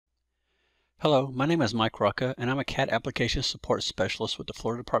Hello, my name is Mike Rocca, and I'm a CAD Application Support Specialist with the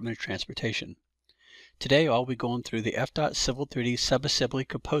Florida Department of Transportation. Today I'll be going through the FDOT Civil 3D SubAssembly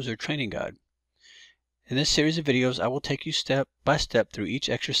Composer Training Guide. In this series of videos, I will take you step by step through each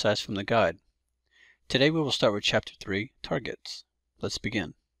exercise from the guide. Today we will start with Chapter 3, Targets. Let's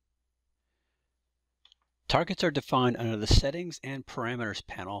begin. Targets are defined under the Settings and Parameters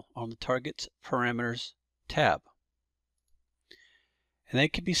panel on the Targets Parameters tab, and they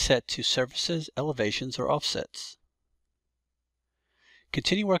can be set to surfaces, elevations, or offsets.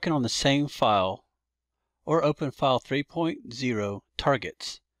 Continue working on the same file or open file 3.0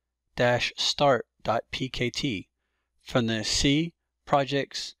 targets-start.pkt from the C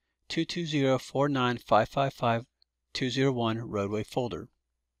Projects 22049555201 roadway folder.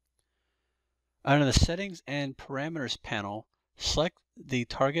 Under the Settings and Parameters panel, select the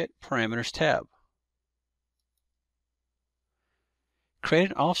Target Parameters tab.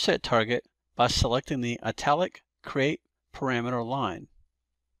 Create an offset target by selecting the italic Create Parameter line.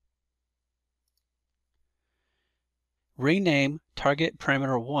 Rename Target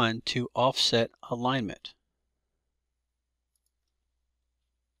Parameter 1 to Offset Alignment.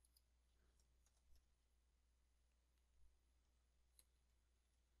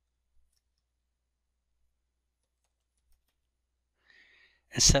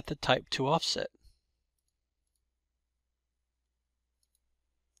 And set the type to Offset.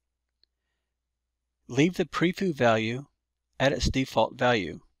 Leave the preview value at its default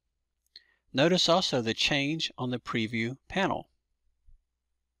value. Notice also the change on the preview panel.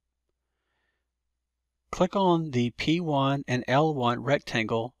 Click on the P1 and L1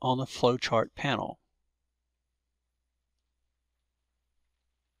 rectangle on the flowchart panel.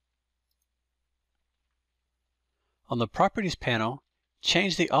 On the Properties panel,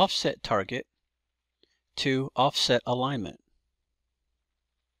 change the Offset target to Offset Alignment.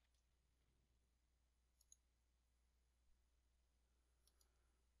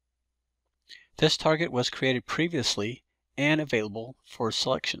 This target was created previously and available for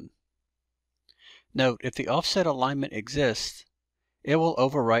selection. Note, if the offset alignment exists, it will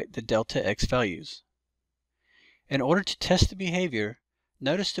overwrite the delta X values. In order to test the behavior,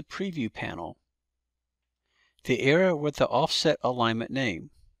 notice the Preview panel, the area with the offset alignment name.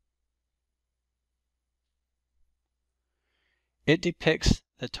 It depicts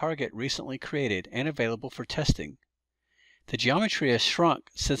the target recently created and available for testing. The geometry has shrunk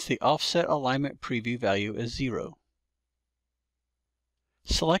since the offset alignment preview value is 0.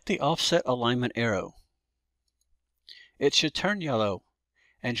 Select the offset alignment arrow. It should turn yellow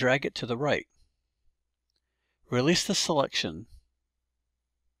and drag it to the right. Release the selection.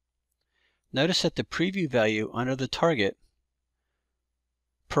 Notice that the preview value under the target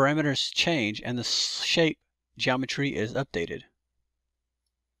parameters change and the shape geometry is updated.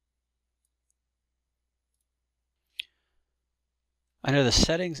 Under the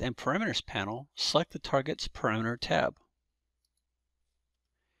Settings and Parameters panel, select the Target's Parameter tab.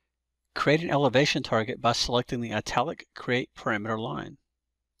 Create an elevation target by selecting the italic Create Parameter line.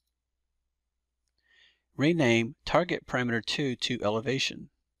 Rename Target Parameter 2 to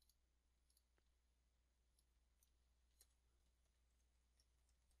Elevation.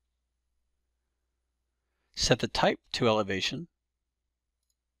 Set the type to Elevation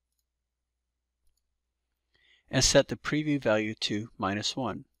and set the preview value to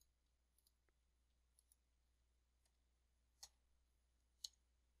 -1.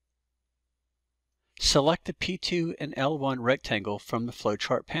 Select the P2 and L1 rectangle from the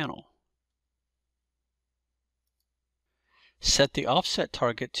flowchart panel. Set the offset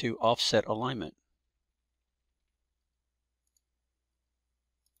target to Offset Alignment.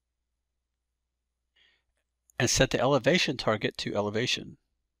 And set the elevation target to Elevation.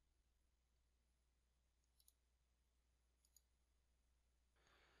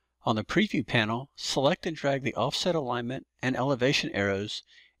 On the Preview panel, select and drag the Offset Alignment and Elevation arrows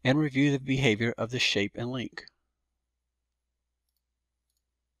and review the behavior of the shape and link.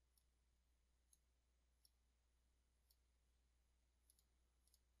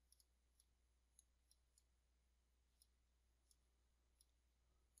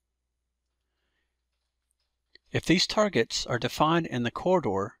 If these targets are defined in the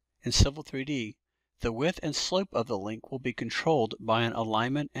corridor in Civil 3D, the width and slope of the link will be controlled by an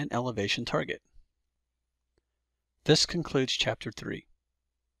alignment and elevation target. This concludes Chapter 3.